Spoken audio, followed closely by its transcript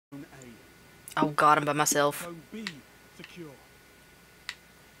Oh god, I'm by myself. Zone B secure.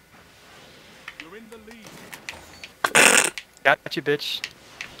 You're in the lead. Got you, bitch.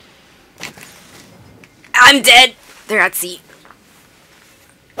 I'm dead! They're at C.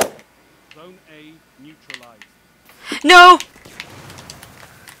 Zone A neutralized. No!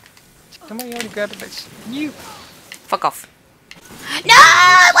 Somebody already grabbed the bitch. You. Fuck off. No!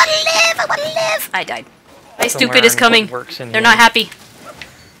 I wanna live! I wanna live! I died. My stupid is coming. They're not happy.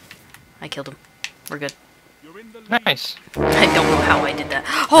 I killed him. We're good. You're in the lead. Nice. I don't know how I did that.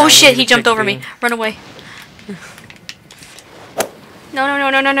 Oh shit, he jumped over me. Run away. No, no, no,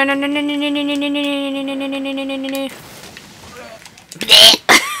 no, no, no, no, no, no, no, no, no, no, no, no, no, no, no.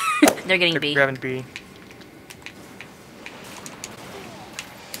 They're getting B. Grabbing B.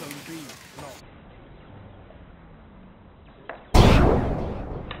 Zone B locked.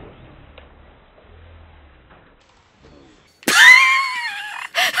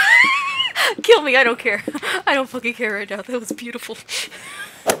 Kill me, I don't care. I don't fucking care right now. That was beautiful.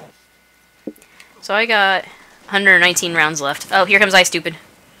 So I got 119 rounds left. Oh, here comes I, stupid.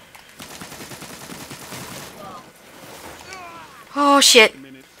 Oh shit.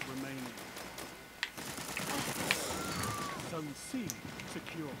 Minutes remaining. Zone C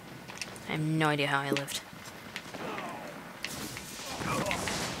secure. I have no idea how I lived.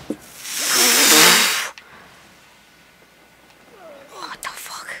 What the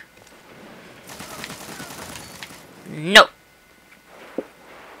fuck? No.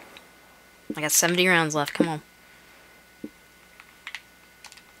 I got 70 rounds left. Come on.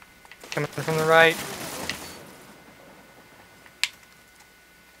 Coming from the right.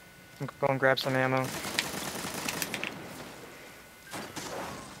 I'm going to grab some ammo. I'm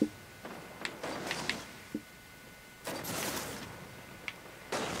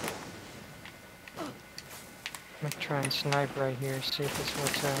going to try and snipe right here, see if this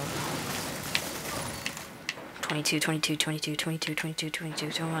works out. 22, 22, 22, 22, 22, 22.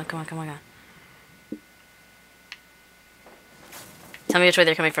 Come on, come on, come on, come on. Tell me which way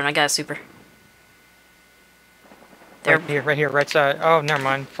they're coming from. I got a super. They're Right here, right side. Oh, never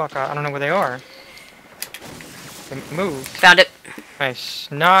mind. Fuck, I don't know where they are. They moved. Found it.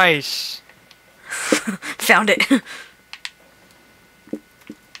 Nice. Nice! Found it. Come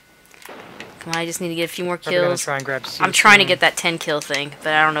on, I just need to get a few more Probably gonna kills. try and grab C I'm trying to soon. get that 10 kill thing,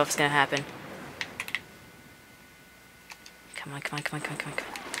 but I don't know if it's gonna happen. Come on, come on, come on, come on, come on, come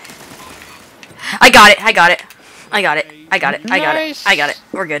on. I got it, I got it. I got it, I got it, I got it, I got it.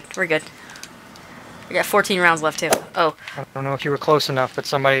 We're good, we're good. I got 14 rounds left too. Oh. I don't know if you were close enough, but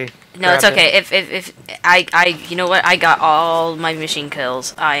somebody. No, it's grabbed okay. it. If you know what? I got all my machine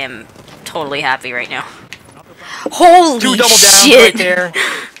kills. I am totally happy right now. Holy 2 double downs shit! right there.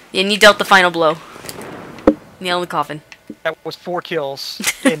 And you dealt the final blow. Nail in the coffin. That was 4 kills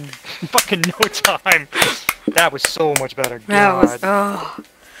in fucking no time. That was so much better. That was God. oh.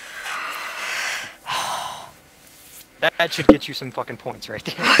 That should get you some fucking points right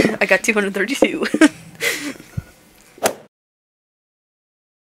there. I got 232.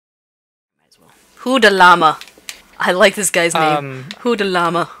 Who the Llama? I like this guy's name. Who the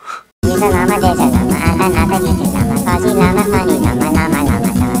Llama? He's a llama, there's a llama, another he's a llama, fuzzy llama, funny llama, llama,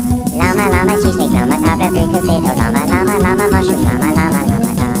 llama, llama, llama, llama, cheesesteak llama, top of bacon potato llama, llama, llama, mushroom llama.